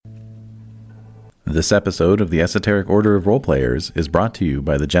This episode of the Esoteric Order of Roleplayers is brought to you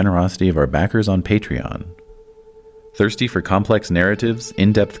by the generosity of our backers on Patreon. Thirsty for complex narratives,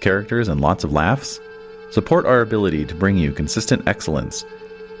 in-depth characters, and lots of laughs? Support our ability to bring you consistent excellence.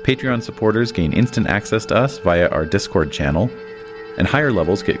 Patreon supporters gain instant access to us via our Discord channel, and higher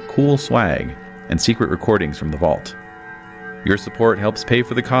levels get cool swag and secret recordings from the vault. Your support helps pay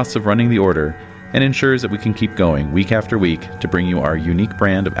for the costs of running the Order and ensures that we can keep going week after week to bring you our unique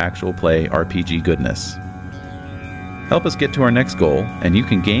brand of actual play RPG goodness. Help us get to our next goal, and you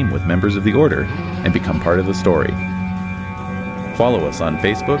can game with members of the Order and become part of the story. Follow us on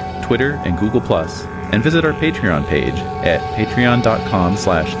Facebook, Twitter, and Google+, and visit our Patreon page at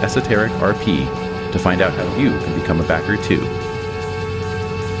patreon.com/esotericrp to find out how you can become a backer too.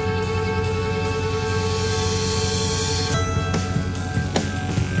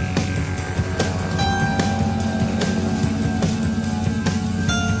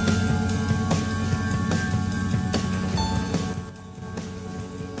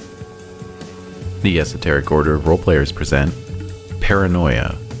 The Esoteric Order of Roleplayers present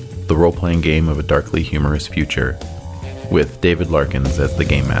Paranoia, the role-playing game of a darkly humorous future, with David Larkins as the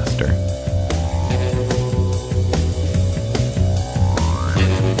Game Master.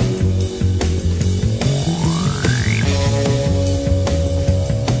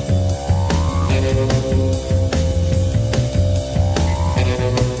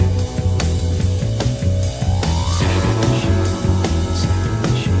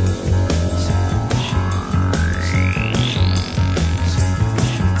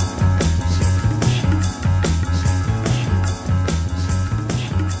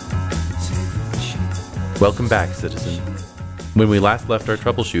 Welcome back, citizen. When we last left our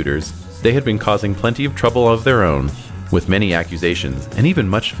troubleshooters, they had been causing plenty of trouble of their own, with many accusations and even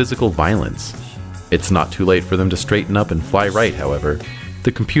much physical violence. It's not too late for them to straighten up and fly right, however.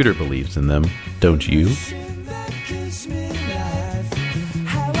 The computer believes in them, don't you?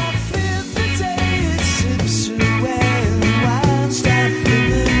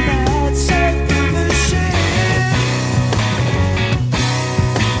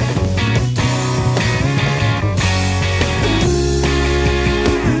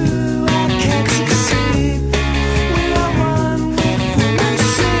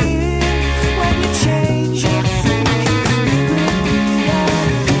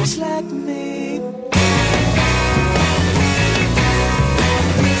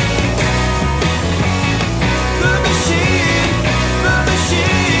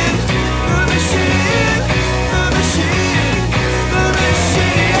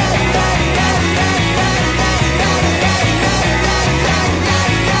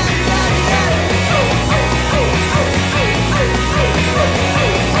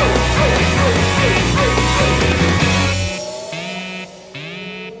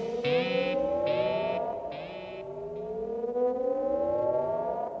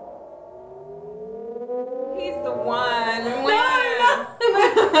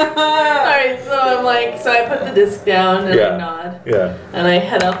 So I put the disc down and I nod. Yeah. And I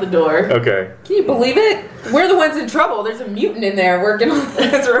head out the door. Okay. Can you believe it? We're the ones in trouble. There's a mutant in there working on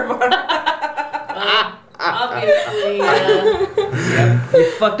this robot. Obviously, Yep.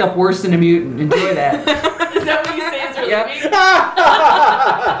 You fucked up worse than a mutant. Enjoy that. Is that what you say is really Yep. weak?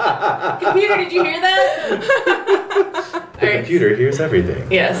 Computer, did you hear that? The computer hears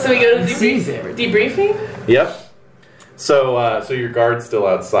everything. Yeah, so we go to Sees everything. debriefing? Yep. So your guard's still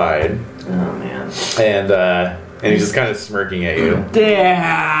outside, Oh, man. and he's just kind of smirking at you.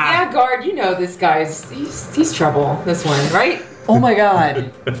 Yeah. Yeah, guard, you know this guy's he's trouble. This one, right? Oh my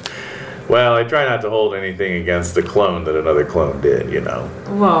god. Well, I try not to hold anything against a clone that another clone did, you know.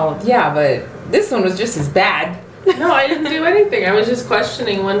 Well, yeah, but this one was just as bad. No, I didn't do anything. I was just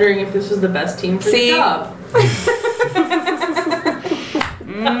questioning, wondering if this was the best team for the job.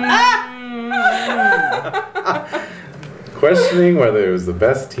 Questioning whether it was the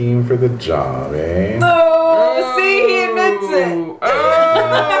best team for the job, eh? Oh, see, he admits it.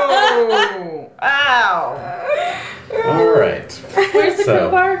 Oh. Ow. All right. Where's the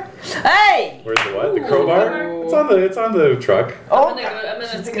crowbar? Hey. Where's the what? The crowbar? It's on the truck. Oh. I'm gonna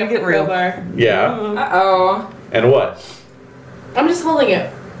It's pick gonna up get the real. crowbar. Yeah. Uh-oh. And what? I'm just holding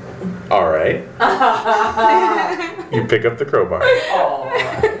it. All right. You pick up the crowbar. All So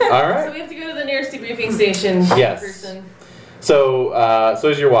right. we have to go to the nearest debriefing station. Yes. Person. So as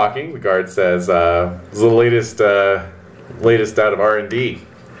you're walking, the guard says, "This is the latest out of R&D.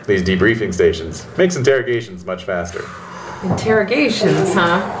 These debriefing stations makes interrogations much faster." Interrogations,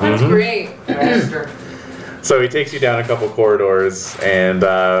 huh? That's great. So he takes you down a couple corridors, and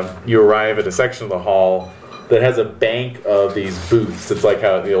you arrive at a section of the hall, that has a bank of these booths. It's like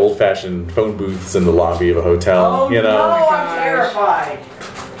how the old-fashioned phone booths in the lobby of a hotel, you know? No, I'm terrified.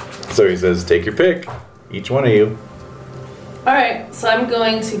 So he says, take your pick, each one of you. Alright, so I'm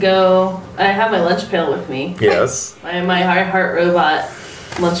going to go. I have my lunch pail with me. Yes. My I Heart Robot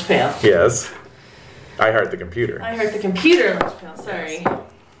lunch pail. Yes. I heart the computer. I Heart the Computer lunch pail, sorry.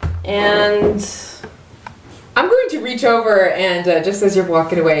 And I'm going to reach over and just as you're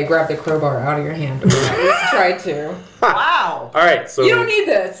walking away, grab the crowbar out of your hand. Or at least try to. Wow. All right, so You don't need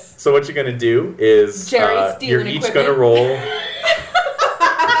this. So what you're gonna do is Jerry, you're stealing each equipment. gonna roll.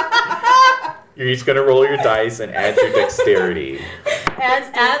 You're each gonna roll your dice and add your dexterity.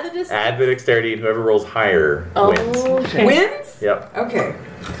 add the Add the dexterity, and whoever rolls higher wins. Okay. Wins? Yep. Okay.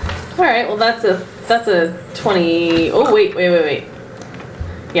 Alright, well that's a 20. Oh wait.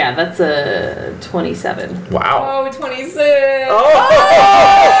 Yeah, that's a 27. Wow. Oh, 26. Oh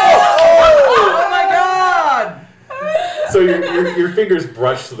my god! So your fingers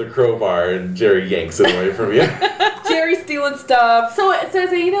brush to the crowbar, and Jerry yanks it away from you. Jerry stealing stuff. So it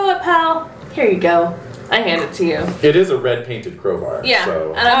says, you know what, pal? Here you go. I hand it to you. It is a red painted crowbar. Yeah.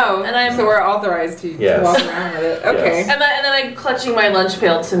 So. And I'm So we're authorized to Yes. walk around with it. Okay. Yes. and then I'm clutching my lunch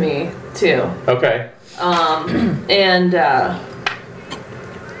pail to me too. Okay. And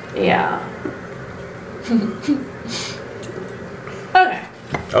yeah. Okay.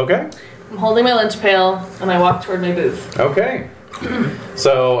 Okay. I'm holding my lunch pail and I walk toward my booth. Okay.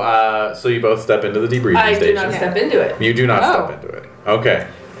 So you both step into the debriefing I station. do not step into it. You do not Oh. step into it. Okay.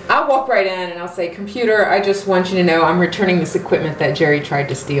 I'll walk right in and I'll say, computer, I just want you to know I'm returning this equipment that Jerry tried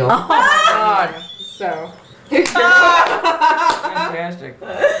to steal. Oh my god. So. Fantastic.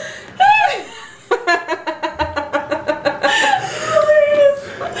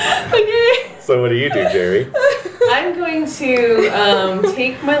 Okay. So what do you do, Jerry? I'm going to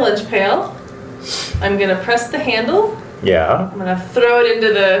take my lunch pail. I'm gonna press the handle. Yeah. I'm gonna throw it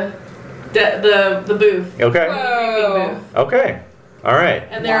into the booth. Okay. Debriefing booth. Okay. All right.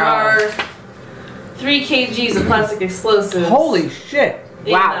 And there Wow. are 3 kgs of plastic explosives. Holy shit.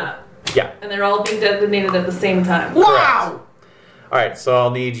 in Wow. that. Yeah. And they're all being detonated at the same time. Wow. All right. So I'll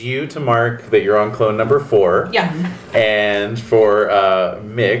need you to mark that you're on clone number 4. Yeah. And for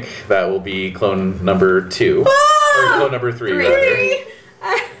Mick, that will be clone number 2. Or clone number 3, rather.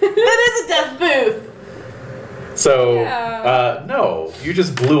 That is a death booth. So, Yeah. no, you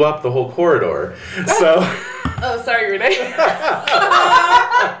just blew up the whole corridor. So, Oh, sorry, Renee.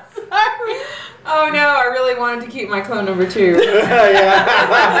 Oh no, I really wanted to keep my clone number 2.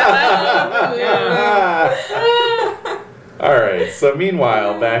 all right. So,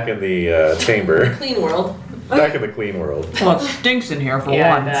 meanwhile, back in the chamber, Clean world. back in the clean world, Well, it stinks in here for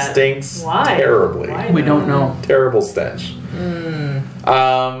Yeah, I one. bet. stinks Why? terribly. Why? We don't know. Terrible stench.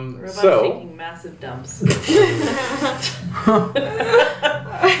 Robots So, taking massive dumps.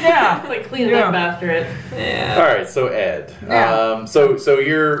 Yeah. It's like cleaning up after it. Yeah. all right. So Ed, Yeah. so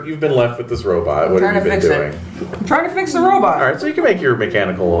you've been left with this robot. What have you Trying been to doing? fix I'm trying to fix the robot. All right. So you can make your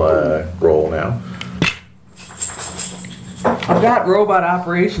mechanical roll now. I've got robot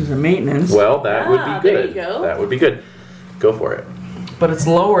operations and maintenance, Well, that would Ah, be there good. you go. That would be good. Go for it. but it's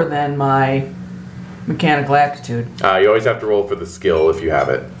lower than my mechanical aptitude. You always have to roll for the skill if you have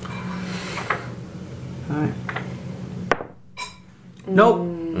it. All right. Nope.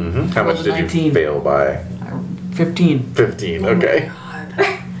 Mm-hmm. How much did you 19. fail by? 15. 15. Okay.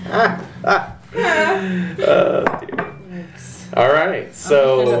 Dear. All right. I'm end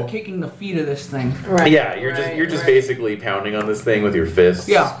So up kicking the feet of this thing. Right. yeah, you're just basically pounding on this thing with your fists.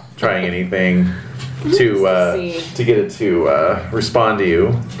 Yeah. Trying anything to get it to respond to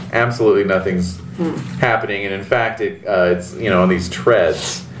you. Absolutely nothing's happening, and in fact, it's on these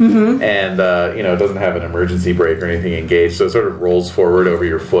treads, and it doesn't have an emergency brake or anything engaged, so it sort of rolls forward over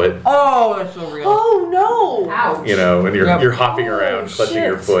your foot. Oh, that's so real. Oh no! Ouch. And you're Yep. you're hopping around, clutching shit.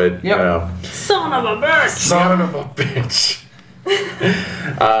 your foot. Yep. Son of a bitch! Son of a bitch.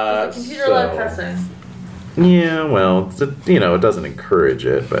 Computer led pressing. Yeah, well, it doesn't encourage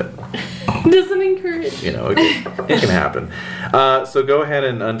it, but Doesn't encourage. it can happen. So go ahead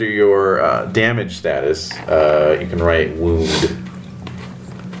and under your damage status, you can write wound.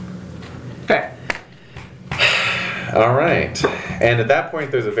 Okay. All right. And at that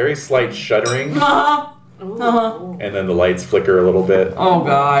point, there's a very slight shuddering, and then the lights flicker a little bit, Oh,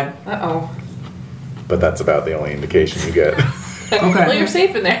 God. Uh-oh. but that's about the only indication you get. Well, Okay. you're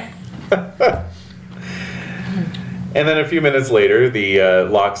safe in there. And then a few minutes later, the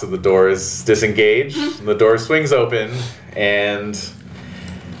locks of the doors disengage, and the door swings open, and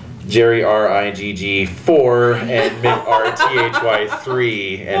Jerry RIGG 4 and Mick RTHY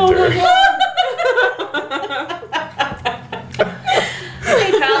 3 enter.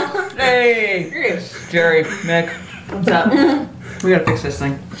 Hey, Jerry, Mick, What's up? we gotta fix this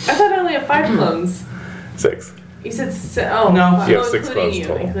thing. I thought I only have 5 clones. 6. You said oh No. five. You have Oh, 6 including clones you,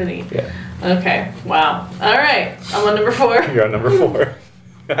 total. including. Yeah. Okay. Wow. All right. I'm on number 4. You're on number 4.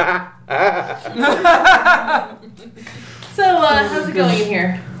 So how's it going in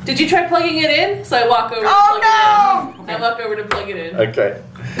here? Did you try plugging it in? So I walk over. To Oh, plug it in. no! I walk over to plug it in. Okay.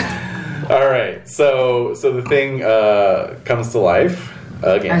 All right. So the thing comes to life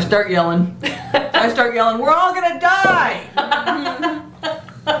again. I start yelling. We're all gonna die.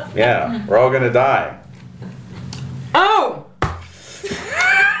 Yeah, we're all gonna die. Oh!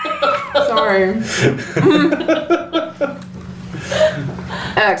 Sorry.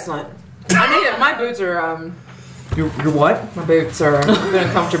 Excellent. I need it. My boots are, You're what? my boots are a bit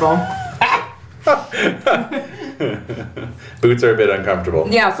uncomfortable. Boots are a bit uncomfortable.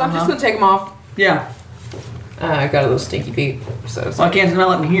 Yeah, so I'm just gonna take them off. Yeah. I got a little stinky feet, so. Well, I can't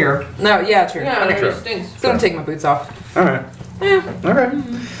smell it in here. No, yeah, true. Yeah, True. it stinks. So I'm gonna take my boots off. All right. Yeah. Okay.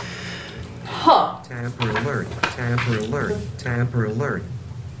 Huh. Tamper alert, tamper alert, tamper alert,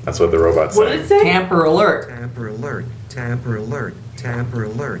 That's what the robot's What saying. did it say? Tamper alert. tamper alert, tamper alert, tamper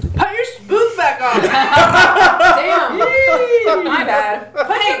alert. Put your boots back on. Damn. My bad. Put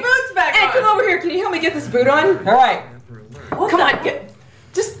your boots back Hey, on. come over here. Can you help me get this boot on? All right. Tamper alert. Come on,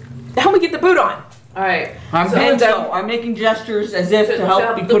 just help me get the boot on. All right. I'm So- doing and, so. I'm making gestures as if to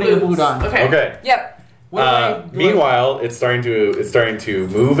help me the putting the boots. boot on. Okay. Okay. Yep. What do I- Meanwhile, it's starting to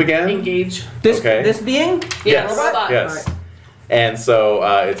move again. Engage. this okay. this being? Yes. Robot. Yes. Alright. And so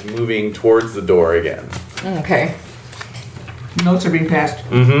it's moving towards the door again. Okay. Notes are being passed.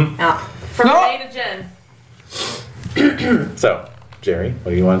 Mm-hmm. Out. From No. A to Jen. So, Jerry,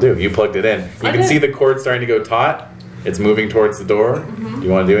 what do you want to do? You plugged it in. You I can did. see the cord starting to go taut. It's moving towards the door. Do you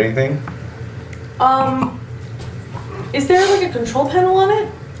want to do anything? Is there like a control panel on it?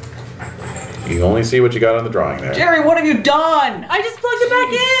 You only see what you got on the drawing there. Jerry, what have you done? I just plugged it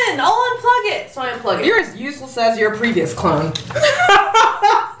back in. I'll unplug it. So I unplug it. You're as useless as your previous clone.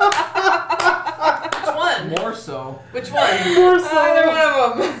 Which one? More so. Which one? Either one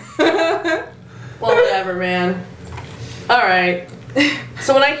of them. Well, whatever, man. All right.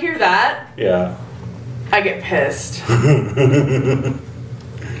 So when I hear that, Yeah. I get pissed. I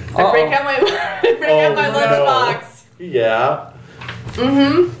Uh-oh. break out my Oh, no. lunchbox. Yeah.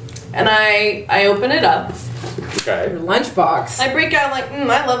 And I open it up. Okay. Your lunchbox. I break out like,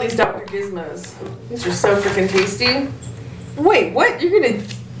 I love these Dr. Gizmos. These are so freaking tasty. Wait, what? You're gonna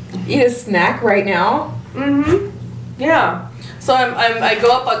eat a snack right now? Yeah. So I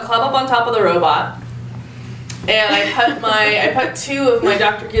go up, I climb up on top of the robot, and I put 2 of my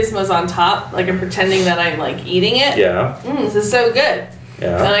Dr. Gizmos on top, like I'm pretending that I'm like eating it. Yeah. This is so good. And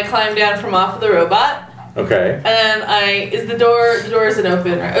Yeah. I climb down from off of the robot, Okay. and then the door isn't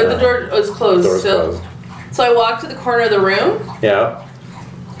open, right? Or the door is closed Door's still. closed. So I walk to the corner of the room, Yeah.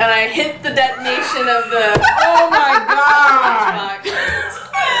 and I hit the detonation of the Oh my god!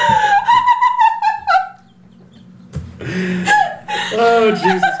 Oh,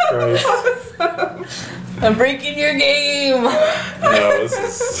 Jesus Christ. I'm breaking your game. No, this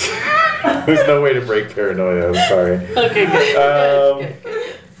is. There's no way to break paranoia. I'm sorry. Okay, good.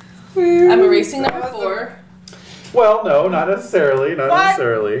 Um, I'm erasing number 4. Well, no, not necessarily. Not What?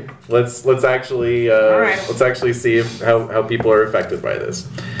 necessarily. Let's actually right. let's actually see how people are affected by this.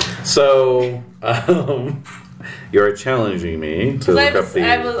 So, you're challenging me to I look up have, the.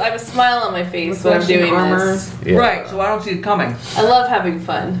 I have a smile on my face when I'm Reflection doing armor. this. Yeah. Right, so I don't see it coming. I love having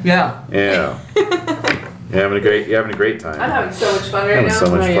fun. Yeah. Yeah. You're having a great time. I'm having so much fun right Having now. so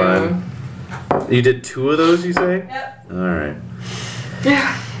much I fun. You did 2 of those, you say? Yep. All right.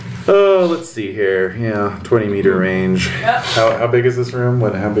 Oh, let's see here. Yeah, 20-meter range. Yep. How big is this room?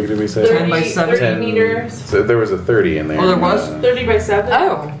 How big did we say? 10 by 7. 30 meters. So there was a 30 in there. Oh, there was? 30 by 7?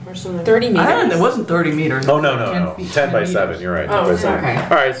 Oh. Or something. 30 I meters. don't know, there wasn't 30 meters. Oh, no. 10 feet, 10 by meters. 7. You're right. 10 Oh, by 7. okay. All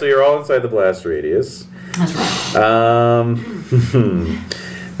right, so you're all inside the blast radius. That's right.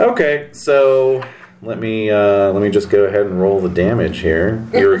 Okay, so let me just go ahead and roll the damage here.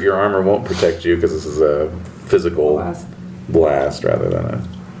 Your armor won't protect you because this is a physical blast rather than a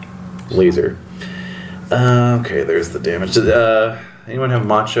laser. Okay, there's the damage. Anyone have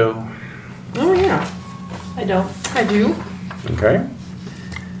macho? Oh, yeah. I don't. I do. Okay.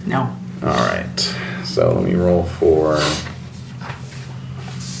 No. All right. So let me roll for.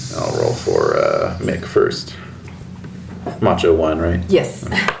 I'll roll for Mick first. Macho 1, right? Yes.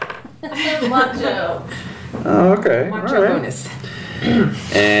 Macho. Oh, okay. Macho All right. bonus.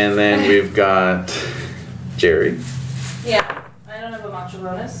 And then we've got Jerry. Yeah. I don't have a macho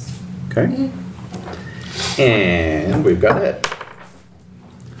bonus. Okay. And we've got Ed.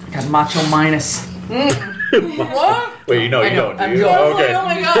 Got macho minus. What? Wait, you I know, don't, do I'm you? joking. Oh, okay. Oh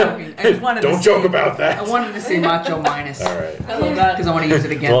my god. I just wanted Don't to joke say, about that. I wanted to say macho minus. All right. I love that. Because I want to use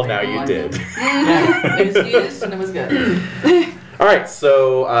it again. Well, later now you on. did. It was used and it was good. All right,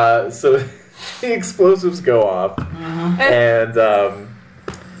 so the explosives go off, and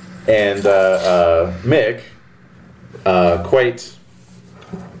Mick, quite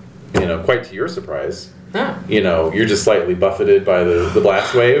to your surprise, you're just slightly buffeted by the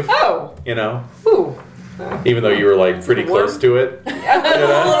blast wave. Oh. Ooh. Even though you were like pretty close to it. A little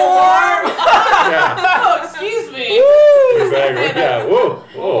warm. Yeah, Oh, excuse me. exactly. Yeah. Whoa,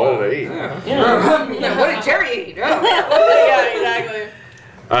 what did I eat? Yeah, what did Jerry eat? Oh. Yeah, exactly.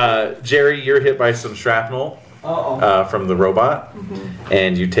 Jerry, you're hit by some shrapnel from the robot,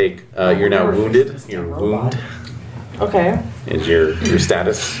 and you take. You're now wounded. Your wound Okay. is your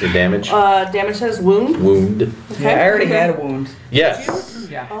status. Your damage. Damage says wound. Wound. Okay. I already had a wound. Yes.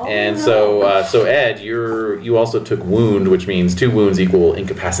 Yeah. Oh, And no. so Ed, you also took wound, which means 2 wounds equal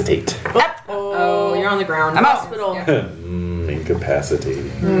incapacitate. Oh, you're on the ground. I'm out. Hospital. Yeah. Incapacitating.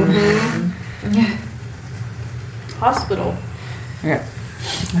 Hospital. Yeah.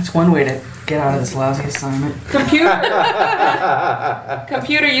 That's one way to get out of this lousy assignment. Computer.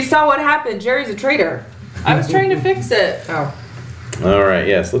 Computer, you saw what happened. Jerry's a traitor. I was trying to fix it. Oh. All right.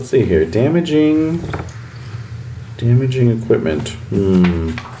 Yes. Let's see here. Damaging equipment.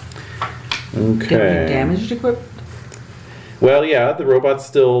 Okay. Damaged equipment? Well, yeah. The robot's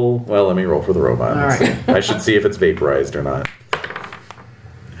still. Well, let me roll for the robot. All right. I should see if it's vaporized or not.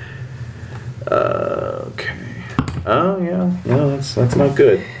 Okay. Oh yeah. No, that's not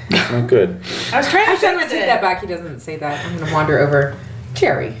good. That's not good. I was trying to Actually, I'm going fix to take it. that back. He doesn't say that. I'm going to wander over.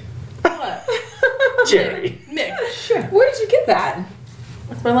 Jerry. What? Jerry. Mick. Where did you get that?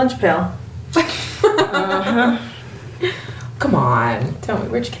 That's my lunch pail. Come on. Tell me,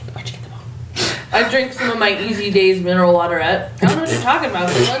 where'd you get the ball? I drink some of my Easy Days mineral waterette. I don't know what you're talking about.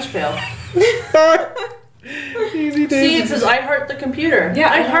 It's a lunch pail. Easy See, it says, I heart the computer.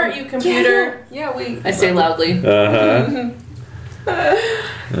 Yeah, I heart you, computer. Yeah, we. I say loudly. Uh-huh.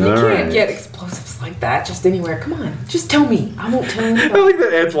 You can't get explosives like that just anywhere. Come on, just tell me. I won't tell I you. like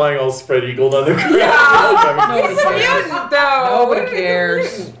that Ed's lying all spread eagled on the ground. He's a mutant, though. Nobody What is a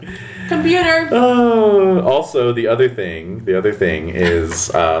cares. mutant? Computer. Also, the other thing is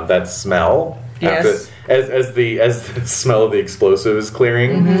that smell. Yes. As the smell of the explosive is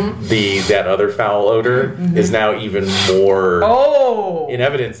clearing, that other foul odor is now even more in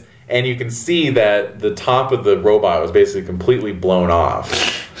evidence, and you can see that the top of the robot was basically completely blown off.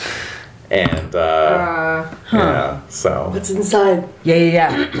 And yeah, so What's inside?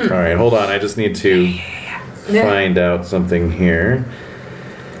 Yeah. all right, hold on. I just need to find out something here.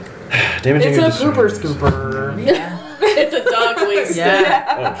 Damaging It's a pooper scooper. It's a dog waste.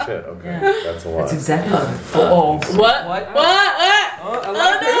 Yeah. Oh shit! Okay, Yeah. that's a lot. That's exactly Oh. What? What? Oh no!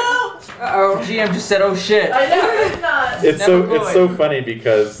 Uh-oh. GM just said, oh shit. I know it's not. It's Never it's so funny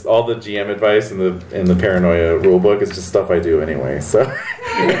because all the GM advice in the Paranoia rulebook is just stuff I do anyway. So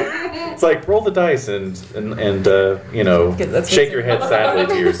it's like roll the dice and That's shake your head sadly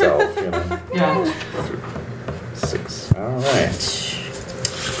to yourself. Yeah. 6. All right.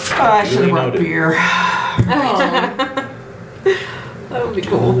 I should have Duly brought noted. beer. Oh. That would be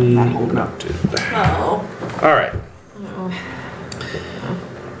cool. Duly Not holding up. noted. Oh. All right.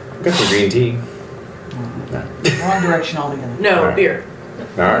 Got some green tea. Wrong direction altogether. No, All right. beer.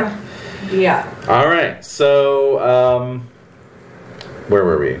 All right. Yeah. All right. So, where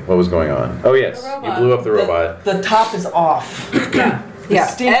were we? What was going on? Oh yes, The you robot. blew up the robot. The top is off. Yeah. Yeah,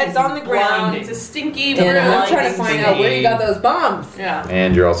 stink Ed's is on the ground. blinding. It's a stinky And I'm blinding trying to find out where you got those bombs. Yeah.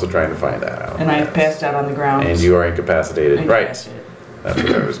 And you're also trying to find that out. And I passed out on the ground. And you are incapacitated. And Right. passed it. That's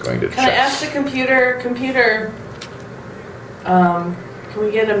what I was going to Can I check. ask the computer, can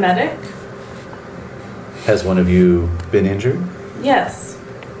we get a medic? Has one of you been injured? Yes.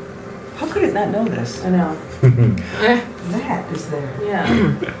 How could it not know this? I know. That is there. Yeah.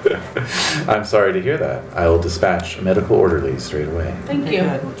 I'm sorry to hear that. I will dispatch a medical orderly straight away. Thank Okay, you.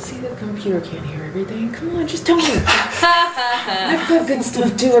 good. See, the computer can't hear everything. Come on, just tell me. I've got good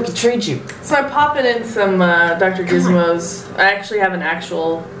stuff too. I can trade you. So I'm popping in some Dr. Gizmos. I actually have an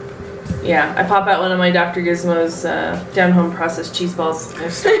actual. Yeah, I pop out one of my Dr. Gizmos down home processed cheese balls. I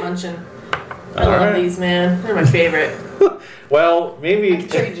start munching. I love Alright. these, man. They're my favorite. Well, maybe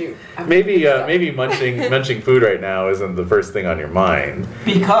Trade you. maybe munching food right now isn't the first thing on your mind.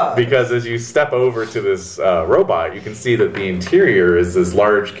 Because as you step over to this robot, you can see that the interior is this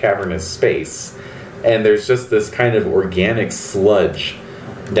large cavernous space, and there's just this kind of organic sludge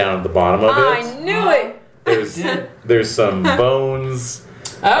down at the bottom of it. I knew it. There's some bones.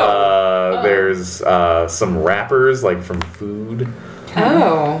 There's some wrappers, like from food.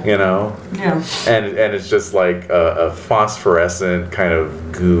 Oh. You know? Yeah. And it's just like a phosphorescent kind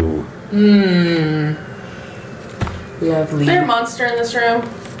of goo. Lovely. Is there a monster in this room?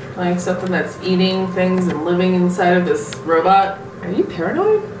 Like something that's eating things and living inside of this robot? Are you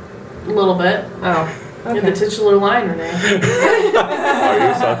paranoid? A little bit. Oh. You have the titular line, Renee. Are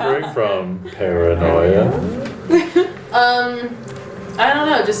you suffering from paranoia? I don't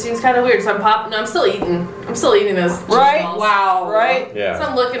know. It just seems kind of weird. So I'm popping. No, I'm still eating. I'm still eating those. cheese Right? balls. Wow. Right? Yeah. So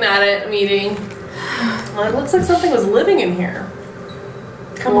I'm looking at it. I'm eating. Well, it looks like something was living in here.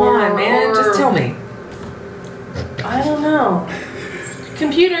 Come on, man. Just tell me. I don't know.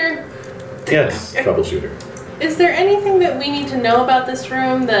 Computer, Yes, troubleshooter. is there anything that we need to know about this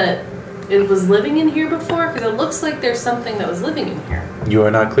room that it was living in here before? Because it looks like there's something that was living in here. You are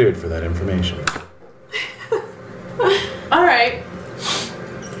not cleared for that information. All right.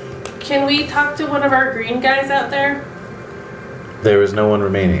 Can we talk to one of our green guys out there? There is no one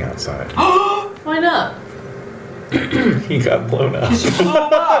remaining outside. Why not? He got blown up.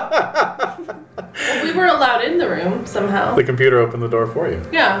 Well, we were allowed in the room somehow. The computer opened the door for you.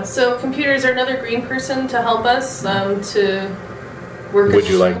 Yeah. So, computer, is there another green person to help us to work? Would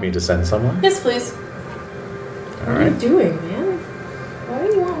you like me to send someone? Yes, please. All What are you right. doing, man? Why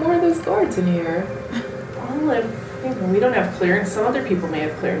do you want more of those guards in here? Well, if we don't have clearance, some other people may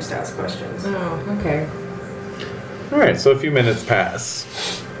have clearance to ask questions. Oh, okay. All right. So a few minutes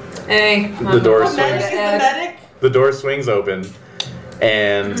pass. Hey. The door The medic swings. is the medic. The door swings open,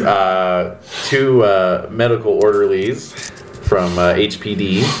 and two medical orderlies from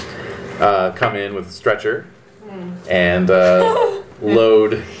HPD come in with a stretcher and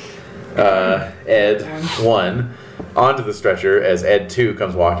load Ed 1 onto the stretcher as Ed 2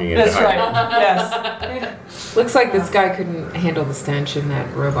 comes walking in That's behind right. him. Yes. Looks like this guy couldn't handle the stench in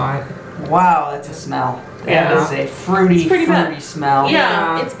that robot. Wow, that's a smell. Yeah. That is a fruity, It's pretty fruity bad. smell.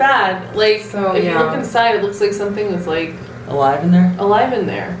 Yeah, it's bad. Like, So, if you yeah. look inside, it looks like something that's, like, Alive in there? alive in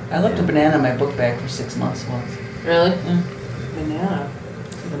there. I left a banana in my book bag for 6 months once. Really? Yeah. Banana.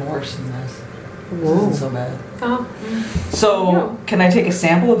 It's even worse than this. This Whoa. isn't so bad. Oh. So, No. can I take a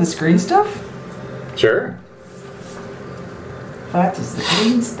sample of this green stuff? Sure. That is the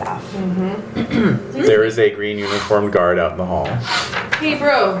green stuff. There is a green uniformed guard out in the hall. Hey,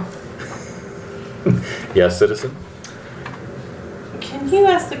 bro. Yes, citizen? Can you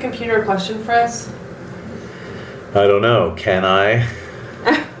ask the computer a question for us? I don't know. Can I?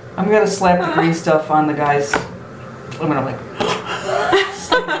 I'm gonna slap the green stuff on the guy's. I'm gonna like.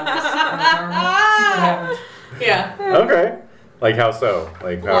 See what happens. Yeah. Okay. Like how so?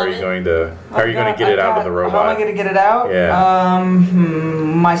 Like how are you going to get it out of the How am I robot? gonna get it out? Yeah.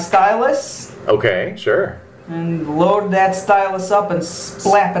 My stylus, Okay, sure. and load that stylus up and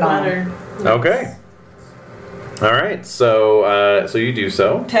slap it on. Letter. Okay. All right. So so you do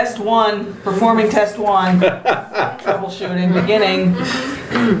so. Test 1, performing test 1. Troubleshooting, beginning.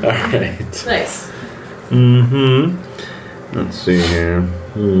 All right. Nice. Mm-hmm. Let's see here.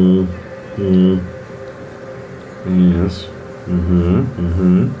 Yes.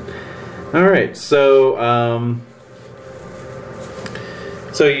 All right. So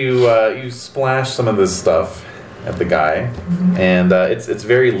so you splash some of this stuff at the guy, and it's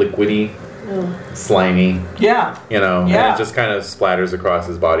very liquidy, slimy, Yeah. you know, Yeah. and it just kind of splatters across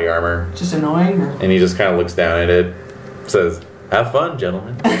his body armor, Just annoying. Or? and he just kind of looks down at it, says, "Have fun,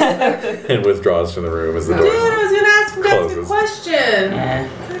 gentlemen," and withdraws from the room as the Dude, door. I was gonna ask you guys a Closes. question. Eh.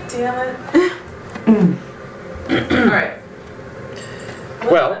 God damn it. Alright.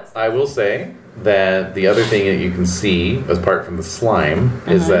 Well, I will say that the other thing that you can see, apart from the slime,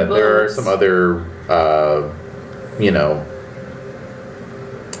 is that there are Bugs. some other,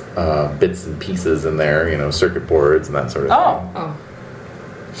 bits and pieces in there, circuit boards and that sort of Oh. thing. Oh.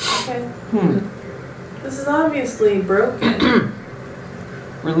 Okay. Hmm. This is obviously broken.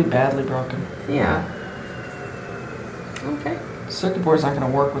 Really badly broken. Yeah. Okay. Circuit boards aren't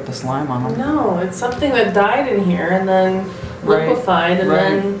gonna work with the slime on them. No, it's something that died in here and then Right. liquefied and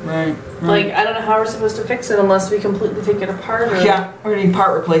then Right. like I don't know how we're supposed to fix it unless we completely take it apart or Yeah, we're gonna need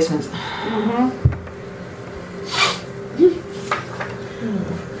part replacements.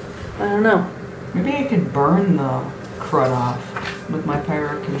 I don't know. Maybe I could burn the crud off with my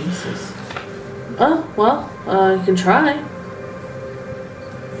pyrokinesis. Oh, well, you can try.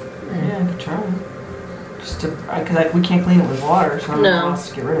 Yeah, I could try. Just to, because we can't clean it with water, so I'm No. gonna have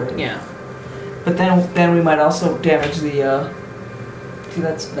to get rid of it. Yeah. But then we might also damage the. See,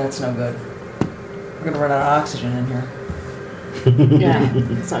 that's no good. We're gonna run out of oxygen in here. Yeah.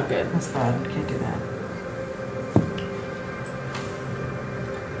 It's not good. That's bad. We can't do that.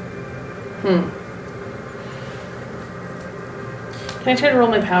 Can I try to roll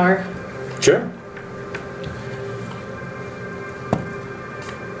my power? Sure.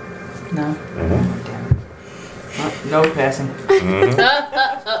 No. Mm-hmm. Damn it. Oh, no passing.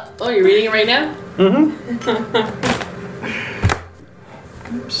 Oh, you're reading it right now? Mm-hmm.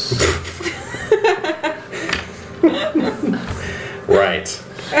 Right.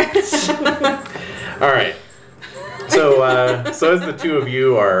 All right. So as the two of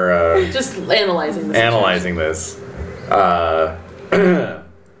you are Just analyzing this. analyzing this,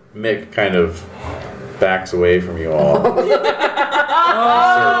 Mick kind of backs away from you all.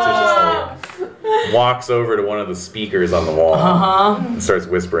 Surreptitiously walks over to one of the speakers on the wall and starts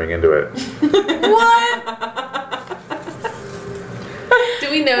whispering into it. What? Do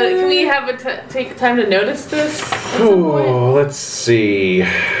we know? Can we have take time to notice this? At some point? Oh, let's see.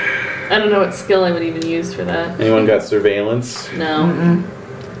 I don't know what skill I would even use for that. Anyone got surveillance? No.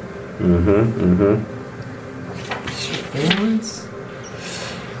 Surveillance?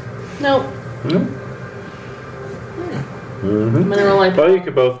 Nope. Mm-hmm. I'm gonna roll my. Well, you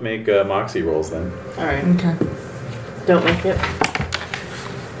could both make moxie rolls then. All right. Okay. Don't make it.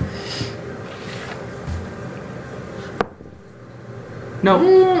 No.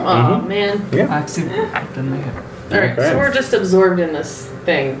 Oh man. Yeah. Actually, didn't make it. All right. Okay. So we're just absorbed in this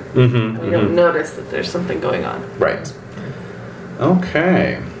thing. Mm-hmm. We don't notice that there's something going on. Right.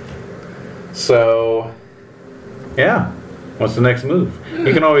 Okay. So, yeah. What's the next move?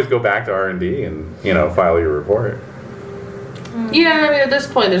 You can always go back to R&D and, file your report. Yeah. I mean, at this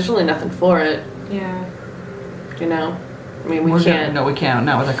point, there's really nothing for it. Yeah. I mean, we We're can't. No, we can't.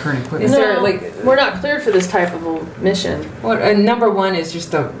 Not with our current equipment. Is there, No, like- we're not cleared for this type of a mission. What? Number 1 is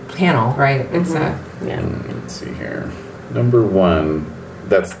just a panel, right? It's a. Yeah. Let's see here. Number 1,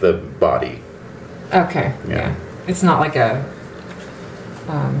 that's the body. Okay. Yeah. It's not like a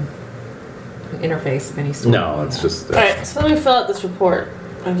an interface of any sort. No, it's just... All right. So let me fill out this report.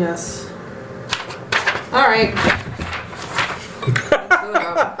 I guess. All right.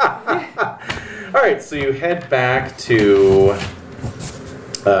 All right, so you head back to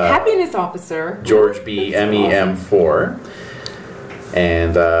Happiness officer. George B. MEM4,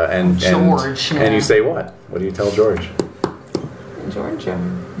 and George, yeah. and you say what? What do you tell George? Georgia.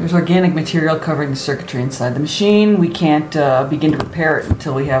 There's organic material covering the circuitry inside the machine. We can't begin to repair it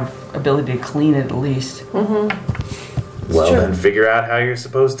until we have ability to clean it at least. Well, true. then figure out how you're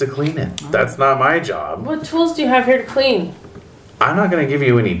supposed to clean it. That's not my job. What tools do you have here to clean? I'm not going to give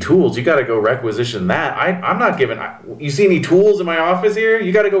you any tools. You got to go requisition that. I'm not giving... You see any tools in my office here?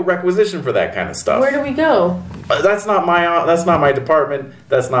 You got to go requisition for that kind of stuff. Where do we go? That's not my department.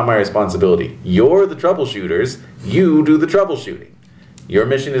 That's not my responsibility. You're the troubleshooters. You do the troubleshooting. Your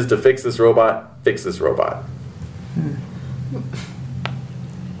mission is to fix this robot. Fix this robot.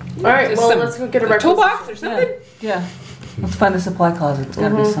 All right. Just Well, some- let's go get a a requisition. toolbox or something. Yeah. Let's find the supply closet. It's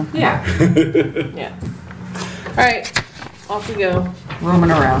gotta be something. Yeah. Yeah. All right. Off we go.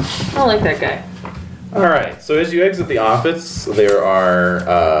 Roaming around. I don't like that guy. All right. So as you exit the office, there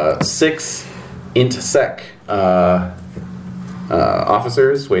are 6 IntSec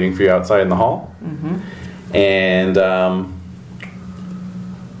officers waiting for you outside in the hall, and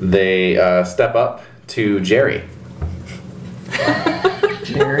they step up to Jerry.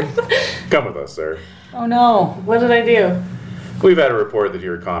 Jerry. Come with us, sir. Oh no. What did I do? We've had a report that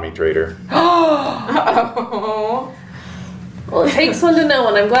you're a commie trader. Oh. Well, it takes one to know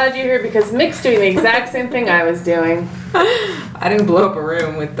one. I'm glad you're here because Mick's doing the exact same thing I was doing. I didn't blow up a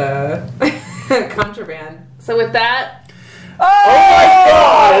room with the contraband. So with that, Oh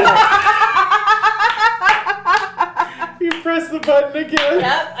my god! You press the button again.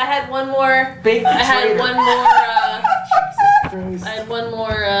 yep, I had one more. Big I had traitor. one more. I had one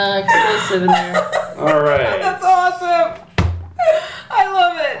more explosive in there. All right. That's awesome. I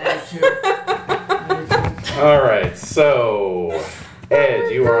love it. All right. So, Ed,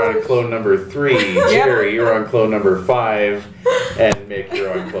 you are on clone number 3. Jerry, you're on clone number 5, and Mick,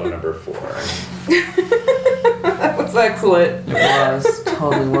 you're on clone number 4. That was excellent. It was.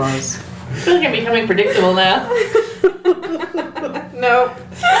 Totally was. I feel like I'm becoming predictable now. Nope.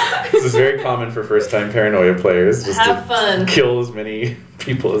 This is very common for first-time Paranoia players, just Have to fun. kill as many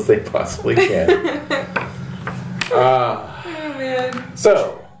people as they possibly can. Oh man.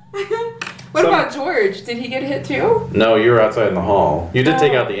 So, What Some- about George? Did he get hit too? no, you were outside in the hall. You did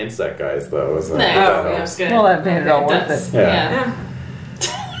take out the insect guys, though. Nice. That That helps. was good. Well, that made it all worth does. it. Yeah.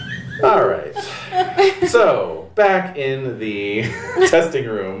 All right. So, back in the testing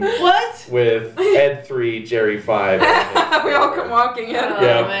room What? with Ed 3, Jerry 5. and We all come walking in. Oh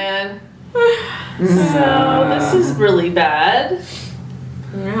Yeah. man. So this is really bad.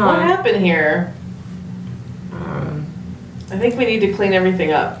 Yeah. What in here. I think we need to clean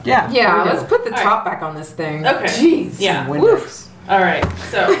everything up. Yeah. Yeah, we do. let's put the All top back on this thing. Okay. Jeez. Yeah. Windex. All right.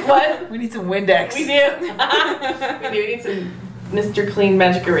 So what? We need some Windex. We do. We need some Mr. Clean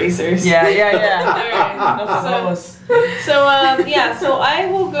magic erasers. Yeah. All right. So I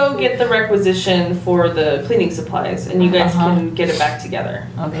will go get the requisition for the cleaning supplies, and you guys can get it back together.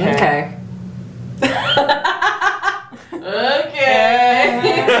 Okay. Okay.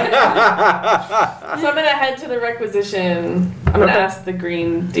 So I'm gonna head to the requisition. I'm gonna ask the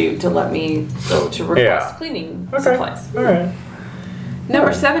green dude to let me go to request cleaning supplies. All right.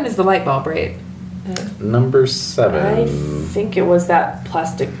 Number 7 is the light bulb, right? Number 7. I think it was that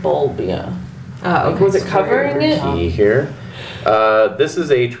plastic bulb. Yeah. Okay. Was it covering it? Key here. This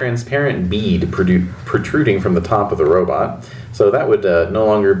is a transparent bead protruding from the top of the robot, so that would no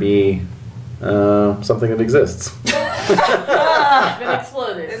longer be something that exists. It's been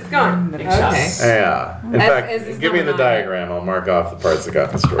exploded. It's gone. Big Okay. shots. Yeah. In As fact, is give me the number 9. diagram. I'll mark off the parts that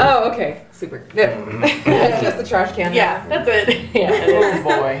got destroyed. Oh, okay. Super. Yeah. Just the trash can. Yeah, that's it. Yeah. It Oh is.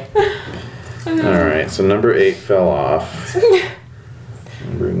 boy. All right. So number 8 fell off.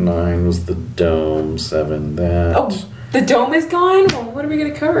 Number 9 was the dome. 7 that. Oh, the dome is gone? Well, what are we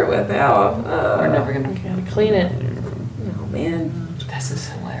going to cover it with now? We're never gonna. Gotta clean it. Oh, man. This is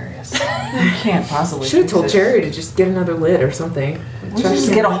hilarious. You can't possibly. Should have fix told it. Jerry to just get another lid or something. We'll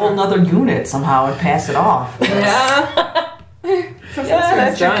just get a whole nother unit somehow and pass it off. Yeah. Yeah,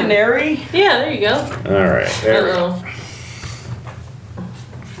 that's your done. canary. Yeah, there you go. All right. There we go.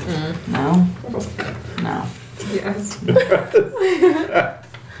 Uh-oh. No. Yes. At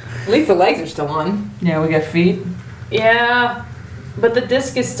least the legs are still on. Yeah, we got feet. Yeah, but the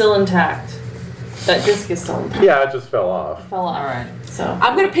disc is still intact. That disc is still intact. Yeah, it just fell off. Fell off. All right. So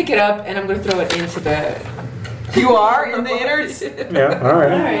I'm going to pick it up and I'm going to throw it into the... You are in the innards. Yeah. All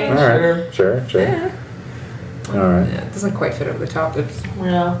right. All right. Sure. Yeah. All right. Yeah, it doesn't quite fit over the top. It's...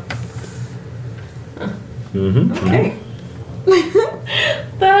 yeah. Mm-hmm. Okay.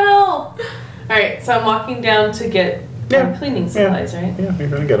 The hell. All right. So I'm walking down to get my cleaning supplies, right? Yeah, you're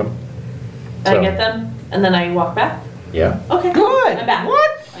gonna get them. I get them, and then I walk back. Yeah. Okay. Good. I'm back.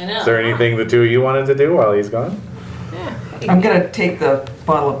 What? I know. Is there anything the two of you wanted to do while he's gone? I'm gonna take the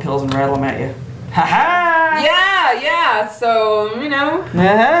bottle of pills and rattle them at you. Ha ha! Yeah. So, you know.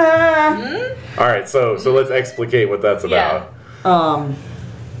 Ha All right. So let's explicate what that's about. ha!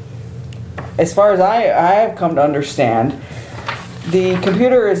 As far as I have come to understand, the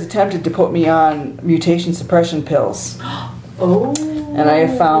computer has attempted to put me on mutation suppression pills. Oh. And I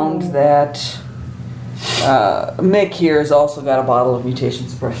have found that Mick here has also got a bottle of mutation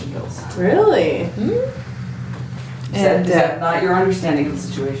suppression pills. Really? Is that not your understanding of the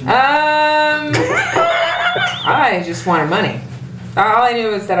situation? I just wanted money. All I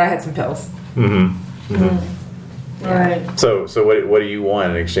knew was that I had some pills. Mm-hmm. All right. So what do you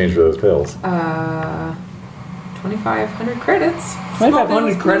want in exchange for those pills? 2,500 credits.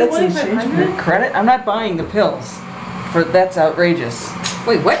 2,500 credits in exchange for 2,500? credit? I'm not buying the pills. That's outrageous.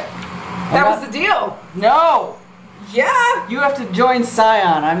 Wait, what? That was the deal. No! Yeah. You have to join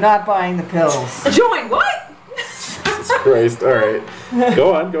Scion. I'm not buying the pills. Join what? Jesus Christ. All right.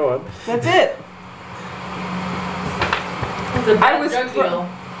 Go on. That's it. It's a bad I was drug pro- deal.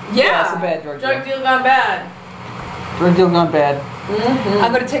 Yeah, it's a Yeah. bad drug Drug deal. deal gone bad. Drug deal gone bad.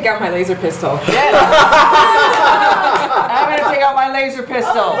 I'm going to take out my laser pistol. I'm gonna take out my laser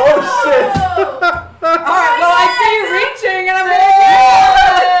pistol. Oh shit. All right, well, I see you reaching, and I'm going to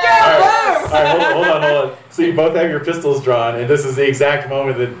All right, hold on. So you both have your pistols drawn, and this is the exact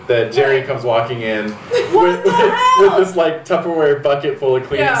moment that Jerry comes walking in with this like Tupperware bucket full of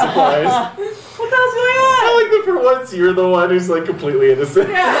cleaning supplies. What the hell's going on? I like that for once you're the one who's like completely innocent.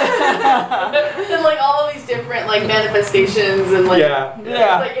 And like all of these different like manifestations and like Yeah.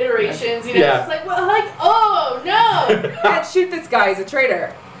 like iterations, you know, Yeah. it's just like well, like oh no, Can't shoot this guy. He's a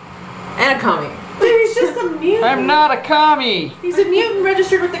traitor. And a commie. he's just a mutant. I'm not a commie. He's a mutant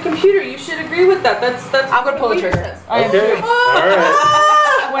registered with the computer. You should agree with that. That's. I'm gonna pull the trigger. says. I am Okay. too. All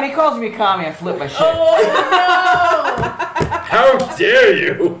right. When he calls me a commie, I flip my shit. Oh How dare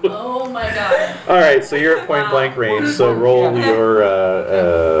you? no! Oh my god! All right, so you're at point blank range. So roll your,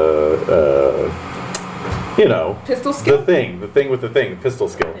 Pistol skill. the thing with the thing, pistol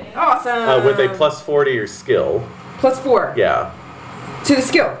skill, Awesome. with a plus 4 to your skill. Plus 4 Yeah, to the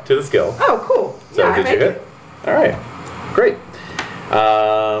skill. to the skill. Oh, cool. So yeah, did I you make hit? All right, great.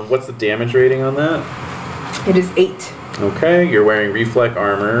 What's the damage rating on that? It is 8. Okay, you're wearing reflect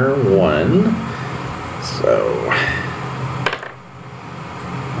armor 1. So,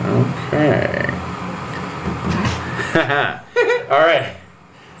 okay. All right.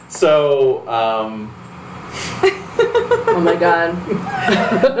 So, Oh my god.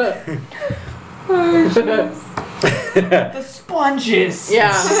 The sponges.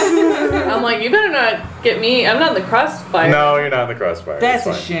 Yeah. I'm like, you better not get me. I'm not in the crossfire. no, you're not in the crossfire. That's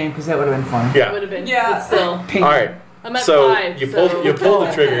a fine. shame because that would have been fun. It Yeah. would have been. Yeah. But still. Pink. All right. I'm at So 5. you pull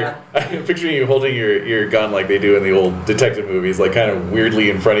the trigger. I'm picturing you holding your gun like they do in the old detective movies, like kind of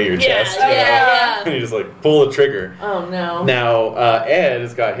weirdly in front of your chest. you know? Yeah. And you just like pull the trigger. Oh no. Now Ed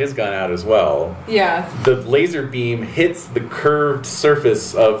has got his gun out as well. Yeah. The laser beam hits the curved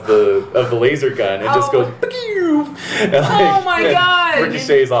surface of the laser gun and just goes. And, like, Oh my God.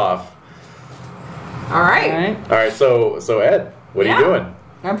 Ricochets off. All right. Alright. All right, so Ed, what are you Yeah. doing?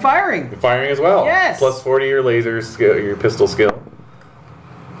 I'm firing. You're firing as well. Yes. Plus 40 your laser skill, your pistol skill.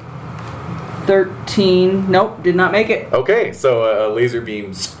 13. Nope, did not make it. Okay, so a laser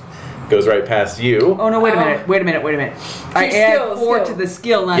beam goes right past you. Oh no, wait a minute. I add skill, 4 skill. to the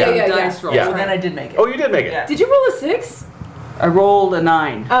skill, not Yeah. the Yeah, dice yeah. roll. Yeah. So then I did make it. Oh, you did make it. Yeah. Did you roll a 6? I rolled a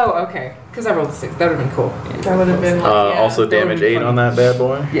 9. Oh, okay. Because I rolled a 6. That would have been cool. That would have been like, yeah. Also that would've damage been 8 funny. on that bad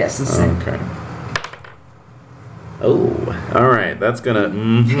boy? Yes, the same. Okay. Oh, all right. That's gonna.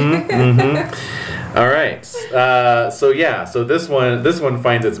 All right. So this one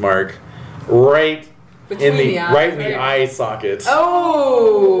finds its mark right Between in the the eyes, right in the right? eye socket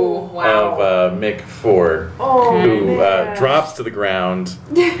Oh, wow. of Mick Ford, Oh, who man. drops to the ground.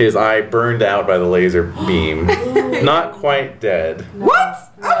 His eye burned out by the laser beam. Not quite dead, What?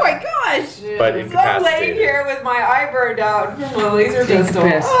 Oh my gosh. but So I'm laying incapacitated. here with my eye burned out from a laser pistol.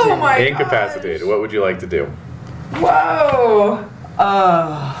 Incapacitated. Oh my gosh. Incapacitated. What would you like to do? Whoa.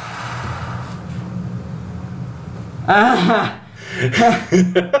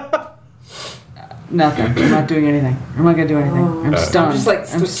 Nothing. I'm not doing anything. I'm not gonna do anything. I'm stunned. Just, like,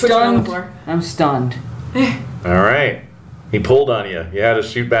 I'm twitching on the stunned. floor. I'm stunned. All right. He pulled on you. You had to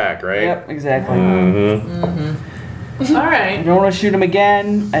shoot back, right? Yep, exactly. Mm-hmm. All I right. don't want to shoot him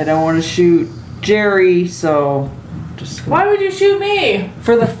again. I don't want to shoot Jerry, so just Why would you shoot me?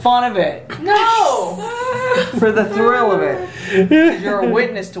 for the fun of it, No. for the thrill of it. 'Cause you're a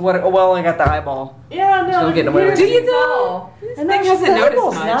witness to what. Well, I got the eyeball. Yeah, no. Still the getting away with computer it. sees all. This thing hasn't noticed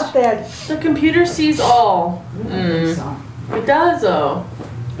much. Not that. The computer sees all. So. It does though.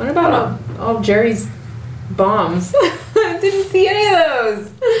 What about all Jerry's bombs? I didn't see any of those.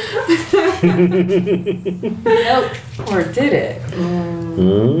 Nope. Or did it?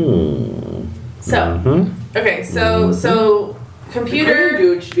 Mm. So Mhm. okay, so computer.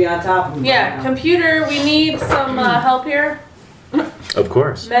 dude should be on top of him. Yeah, computer. We need some help here. Of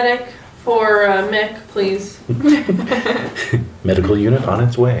course. Medic for Mick, please. Medical unit on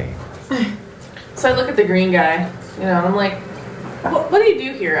its way. So I look at the green guy, you know, and I'm like, what do you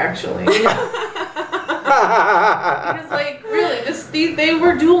do here, actually? Because, like, really, they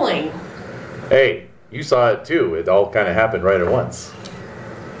were dueling. Hey, you saw it too. It all kind of happened right at once.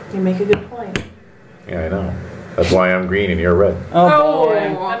 You make a good point. Yeah, I know. That's why I'm green and you're red. Oh boy.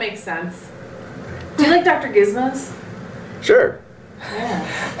 That makes sense. Do you like Dr. Gizmos? Sure. Yeah.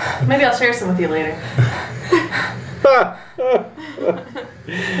 Maybe I'll share some with you later. All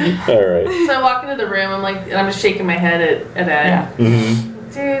right. So I walk into the room, and I'm just shaking my head at Ed. Yeah. Mm-hmm.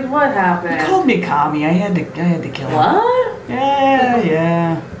 Dude, what happened? He called me commie. I had to kill him. What?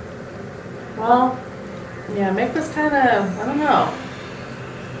 Yeah. Well, yeah, Mick was kind of, I don't know.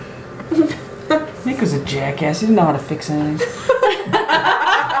 Nick was a jackass. He didn't know how to fix anything.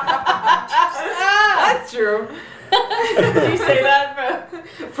 That's true. Did you say that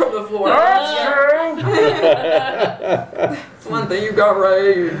From the floor. True. That's one thing you got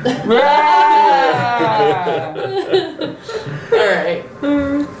right. All right.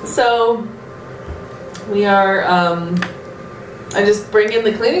 So we are. I just bring in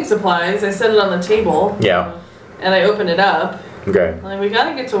the cleaning supplies. I set it on the table. Yeah. And I open it up. Okay. Like, we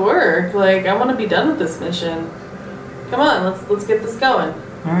gotta get to work. Like, I want to be done with this mission. Come on, let's get this going.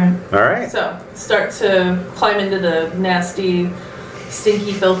 All right. All right. So start to climb into the nasty,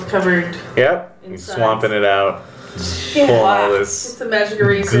 stinky, filth-covered. Yep. You're Inside. swamping it out. Pulling all Get this some magic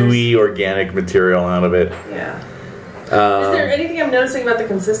erasers. gooey organic material out of it. Yeah. Is there Um, anything I'm noticing about the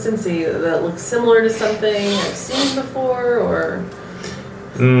consistency that looks similar to something I've seen before, or?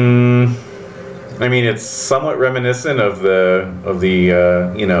 I mean, it's somewhat reminiscent of the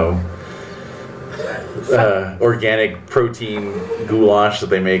organic protein goulash that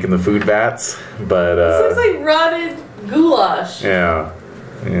they make in the food vats, but This looks like rotted goulash. yeah.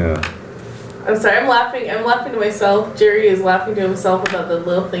 I'm sorry, I'm laughing to myself. Jerry is laughing to himself about the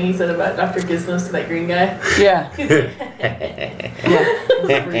little thing he said about Dr. Gizmos to that green guy. Yeah.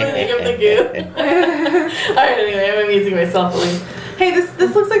 Cleaning up the goo. Alright, anyway, I'm amusing myself at least. Hey,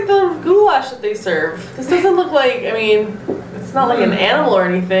 this looks like the goulash that they serve. This doesn't look like, I mean, it's not like an animal or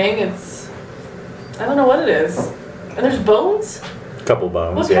anything. It's, I don't know what it is. And there's bones? A couple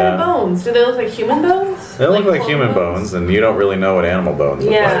bones, What yeah. kind of bones? Do they look like human bones? They look like clone human bones, and you don't really know what animal bones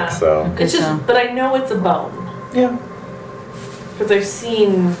look Yeah. like, so. It's just, but I know it's a bone. Yeah. Because I've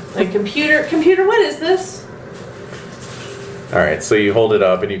seen, like, computer, what is this? Alright, so you hold it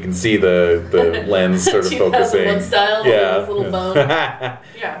up and you can see the lens sort of 2001 focusing. style, Yeah. this little bone.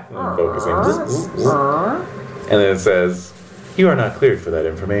 Yeah. Focusing. And then it says, "You are not cleared for that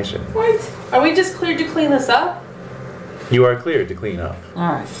information. What? Are we just cleared to clean this up? You are cleared to clean up."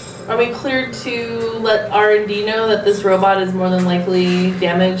 Alright. Are we cleared to let R&D know that this robot is more than likely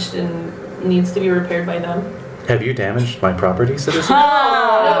damaged and needs to be repaired by them? Have you damaged my property, citizen?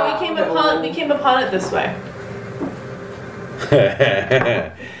 No, we came upon it this way.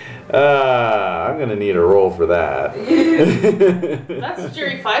 I'm gonna need a roll for that. That's what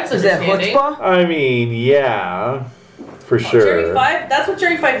Jerry 5's Is that understanding. chutzpah? I mean, yeah, for sure. Jerry 5, that's what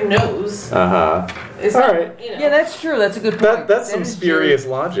Jerry 5 knows. Uh-huh. It's All not, right. you know. Yeah, that's true. That's a good point. That's some is spurious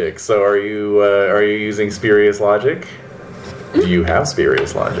logic. So are you using spurious logic? Do you have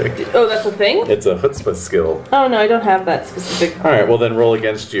spurious logic? Oh, that's a thing? It's a chutzpah skill. Oh, no, I don't have that specific. All right, well then roll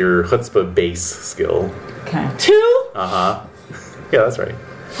against your chutzpah base skill. Okay. 2? Uh-huh. Yeah, that's right.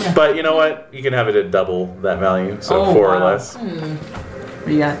 Yeah. But you know what? You can have it at double that value, so Oh, 4 or wow. less. What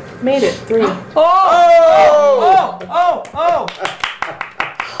do you got? Made it. 3.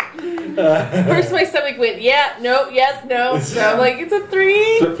 First my stomach went, yeah, no, yes, no. So I'm like, it's a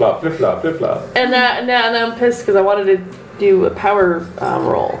 3. Flip-flop, flip-flop, flip-flop. And now I'm pissed because I wanted to do a power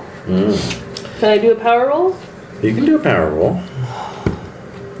roll. Can I do a power roll? You can do a power roll.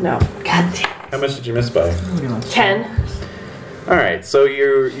 No. God damn. How much did you miss by? 10. All right, so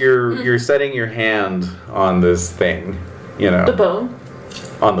you're setting your hand on this thing, you know, The bone.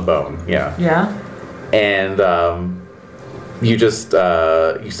 on the bone, yeah, Yeah. and you just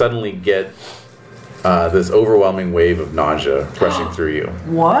you suddenly get this overwhelming wave of nausea rushing through you.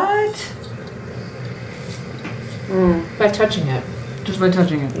 What? By touching it. Just by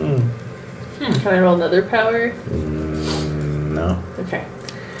touching it. Can I roll another power? No. Okay.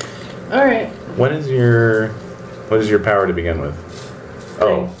 Alright. What is your power to begin with?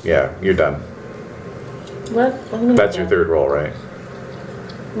 Oh, yeah, you're done. What? What do you mean That's your done? third roll, right?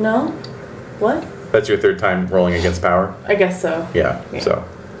 No? What? That's your third time rolling against power? I guess so. Yeah, Yeah. so.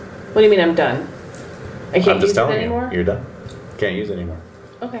 What do you mean I'm done? I can't I'm just use it telling anymore? you, you're done. Can't use it anymore.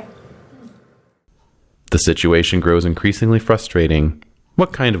 Okay. The situation grows increasingly frustrating.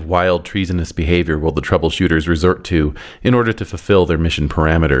 What kind of wild, treasonous behavior will the troubleshooters resort to in order to fulfill their mission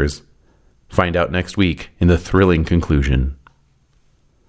parameters? Find out next week in the thrilling conclusion.